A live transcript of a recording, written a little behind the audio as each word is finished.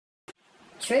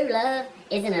True love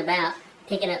isn't about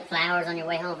picking up flowers on your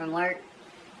way home from work.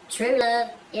 True love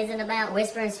isn't about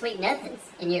whispering sweet nothings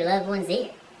in your loved one's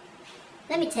ear.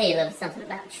 Let me tell you a little something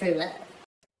about true love.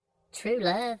 True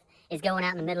love is going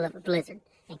out in the middle of a blizzard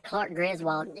and Clark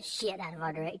Griswolding the shit out of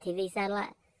our DirecTV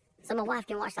satellite so my wife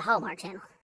can watch the Hallmark Channel.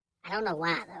 I don't know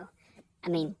why, though. I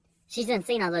mean, she's done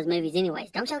seen all those movies anyways.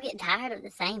 Don't y'all get tired of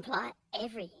the same plot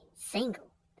every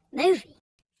single movie?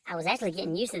 I was actually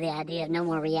getting used to the idea of no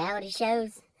more reality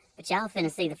shows, but y'all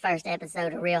finna see the first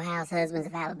episode of Real House Husbands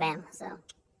of Alabama, so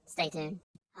stay tuned.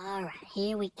 Alright,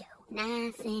 here we go.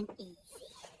 Nice and easy.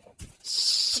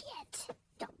 Shit!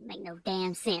 Don't make no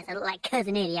damn sense. I look like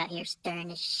Cousin Eddie out here stirring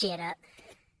this shit up.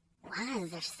 Why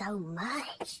is there so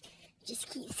much? It just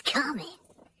keeps coming.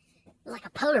 Like a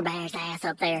polar bear's ass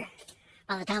up there.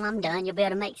 By the time I'm done, you'll be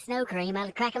able to make snow cream out of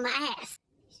the crack of my ass.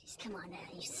 Just come on down,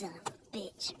 you son of a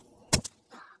bitch.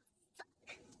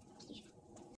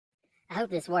 I hope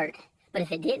this worked, but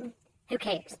if it didn't, who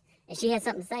cares? If she has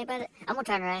something to say about it, I'm gonna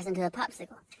turn her ass into a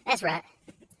popsicle. That's right.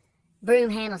 Broom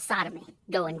handle sodomy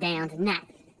going down tonight.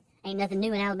 Ain't nothing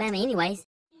new in Alabama anyways.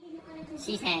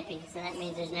 She's happy, so that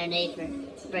means there's no need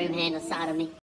for broom handle sodomy.